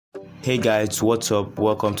Hey guys, what's up?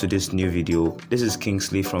 Welcome to this new video. This is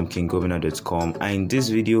Kingsley from Obinnar.com, and in this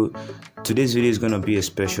video, today's video is going to be a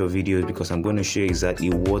special video because I'm going to show you exactly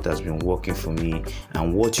what has been working for me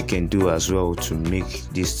and what you can do as well to make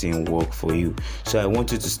this thing work for you. So I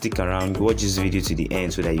want you to stick around, watch this video to the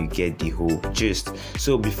end so that you get the whole gist.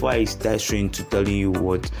 So before I start straight into telling you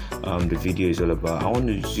what the video is all about, I want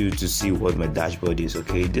you to see what my dashboard is.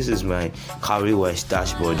 Okay, this is my career-wise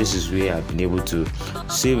dashboard. This is where I've been able to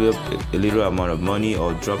save up a little amount of money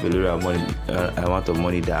or drop a little amount of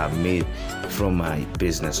money that I've made from my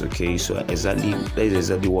business. Okay, so that is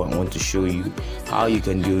exactly what I want to show you, how you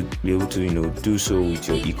can be able to do so with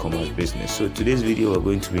your e-commerce business. So today's video we're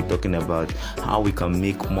going to be talking about how we can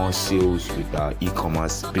make more sales with our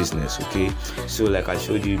e-commerce business. Okay, so like I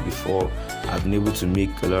showed you before, I've been able to make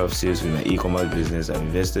a lot of sales with my e-commerce business. I've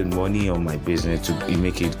invested money on my business to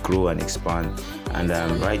make it grow and expand, and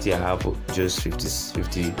right here I have just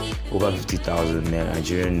over 50,000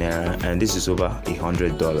 Nigerian naira, and this is over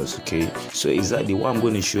 $100. Okay, so exactly what I'm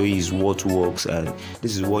going to show you is what works, and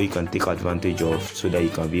this is what you can take advantage of so that you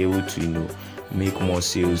can be able to make more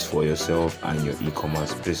sales for yourself and your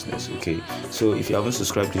e-commerce business. Okay, so if you haven't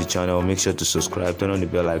subscribed to the channel, make sure to subscribe, turn on the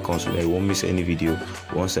bell icon so that you won't miss any video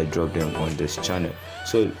once I drop them on this channel.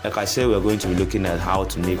 So like I said, we're going to be looking at how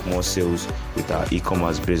to make more sales with our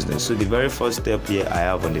e-commerce business. So the very first step here I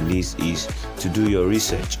have on the list is to do your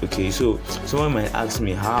research. Okay, so someone might ask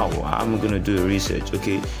me how I'm going to do the research.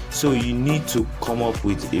 Okay, so you need to come up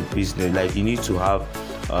with a business, like you need to have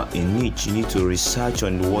a niche. You need to research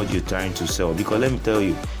on what you're trying to sell, because let me tell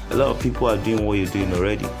you, a lot of people are doing what you're doing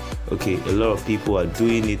already. Okay, a lot of people are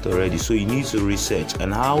doing it already, so you need to research.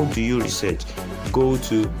 And how do you research? Go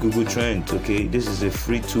to Google Trends. Okay, this is a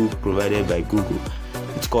free tool provided by Google.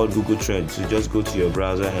 It's called Google Trends. So just go to your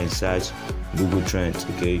browser and search Google Trends.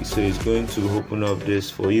 Okay, so it's going to open up this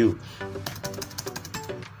for you.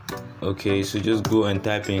 Okay, so just go and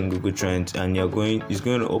type in Google Trends, and it's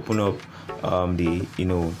going to open up the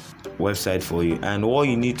website for you. And what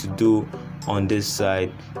you need to do on this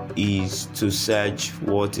side is to search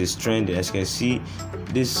what is trending. As you can see,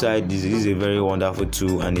 this site this is a very wonderful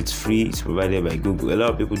tool, and it's free. It's provided by Google. A lot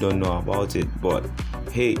of people don't know about it, but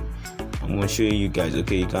hey, I'm going to show you guys.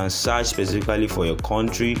 Okay, you can search specifically for your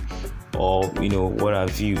country or what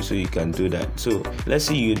have you, so you can do that. So let's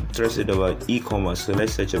say you're interested about e-commerce, so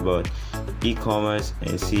let's search about e-commerce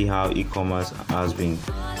and see how e-commerce has been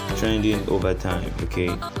trending over time. Okay,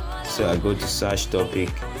 so I go to search topic,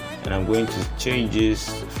 and I'm going to change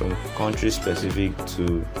this from country specific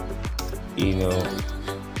to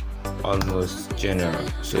almost general.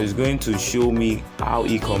 So it's going to show me how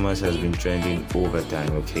e-commerce has been trending over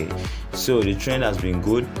time. Okay, so the trend has been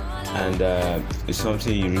good, and it's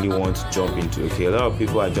something you really want to jump into. Okay, a lot of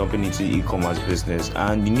people are jumping into e-commerce business,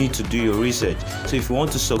 and you need to do your research. So if you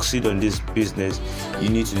want to succeed on this business, you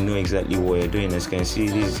need to know exactly what you're doing. As you can see,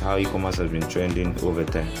 this is how e-commerce has been trending over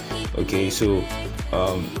time. Okay, so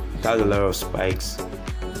it has a lot of spikes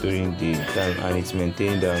during the time, and it's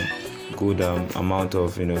maintained good amount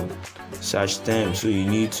of search time. So you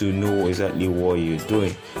need to know exactly what you're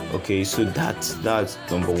doing. Okay, so that's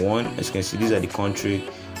number one. As you can see, these are the countries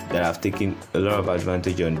that have taken a lot of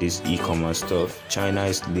advantage on this e-commerce stuff. China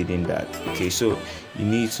is leading that. Okay, so you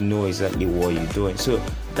need to know exactly what you're doing. So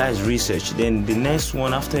that's research. Then the next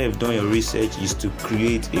one after you've done your research is to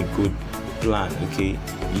create a good plan. Okay,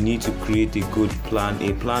 you need to create a good plan,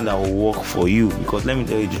 a plan that will work for you, because let me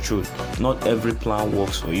tell you the truth, not every plan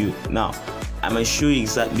works for you. Now I'm gonna show you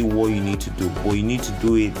exactly what you need to do, but you need to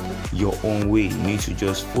do it your own way. You need to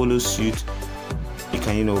just follow suit. You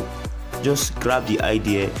can just grab the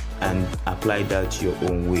idea and apply that to your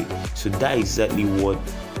own way. So that is exactly what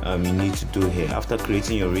you need to do here. After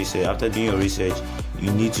creating your research, after doing your research,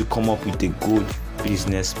 you need to come up with a good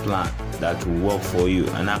business plan that will work for you,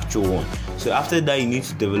 an actual one. So after that, you need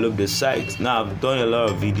to develop the site. Now I've done a lot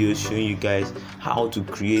of videos showing you guys how to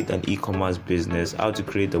create an e-commerce business, how to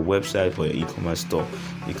create a website for your e-commerce store.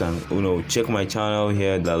 You can check my channel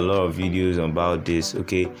here. There are a lot of videos about this.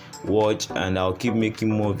 Okay, watch, and I'll keep making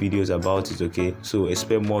more videos about it. Okay, so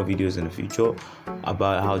expect more videos in the future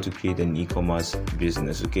about how to create an e-commerce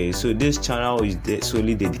business. Okay, so this channel is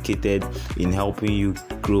solely dedicated in helping you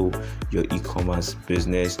grow your e-commerce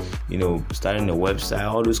business, starting a website,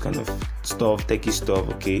 all those kind of stuff, techie stuff.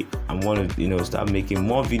 Okay, I want to start making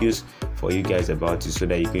more videos for you guys about it, so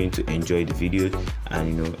that you're going to enjoy the video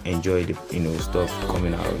and enjoy the stuff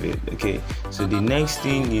coming out of it. Okay, so the next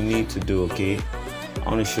thing you need to do, okay, I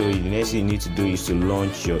want to show you, the next thing you need to do is to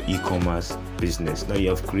launch your e-commerce business. Now you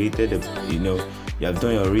have created you have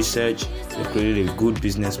done your research, you've created a good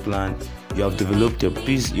business plan, you have developed your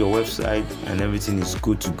website and everything is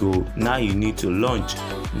good to go. Now you need to launch.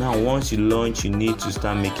 Now once you launch, you need to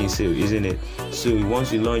start making sales, isn't it? So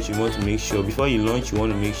once you launch, you want to make sure, before you launch, you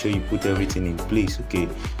want to make sure you put everything in place. Okay,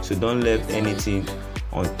 so don't leave anything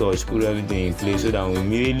untouched. Put everything in place so that when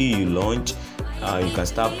immediately you launch, you can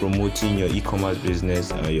start promoting your e-commerce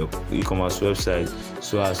business or your e-commerce website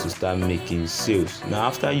so as to start making sales. Now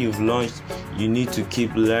after you've launched, you need to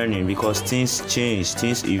keep learning because things change,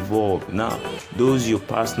 things evolve. Now those your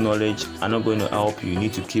past knowledge are not going to help you. You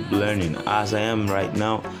need to keep learning. As I am right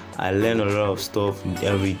now, I learn a lot of stuff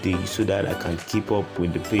every day so that I can keep up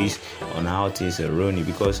with the pace on how things are running.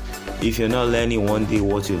 Because if you're not learning one day,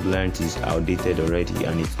 what you've learned is outdated already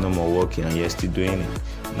and it's no more working and you're still doing it.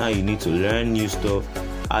 Now you need to learn new stuff,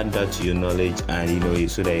 add that to your knowledge, and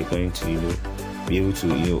so that you're going to be able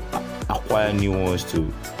to acquire new ones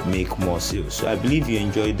to make more sales. So I believe you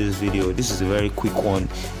enjoyed this video. This is a very quick one,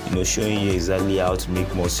 showing you exactly how to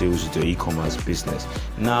make more sales with your e-commerce business.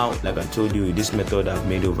 Now, like I told you, this method I've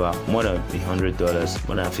made over more than $100,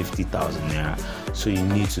 more than 50,000 naira. So you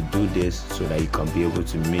need to do this so that you can be able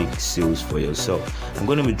to make sales for yourself. I'm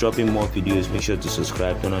going to be dropping more videos. Make sure to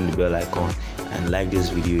subscribe, turn on the bell icon, and like this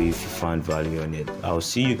video if you found value on it. I'll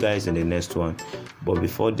see you guys in the next one. But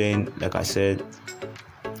before then, like I said,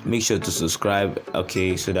 make sure to subscribe,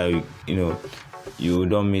 okay, so that you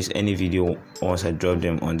don't miss any video once I drop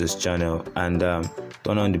them on this channel. And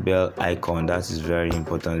turn on the bell icon. That is very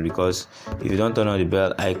important, because if you don't turn on the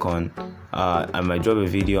bell icon, I might drop a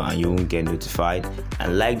video and you won't get notified.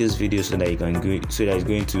 And like this video so that you can go, so that it's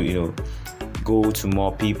going to go to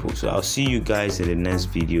more people. So I'll see you guys in the next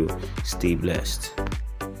video. Stay blessed.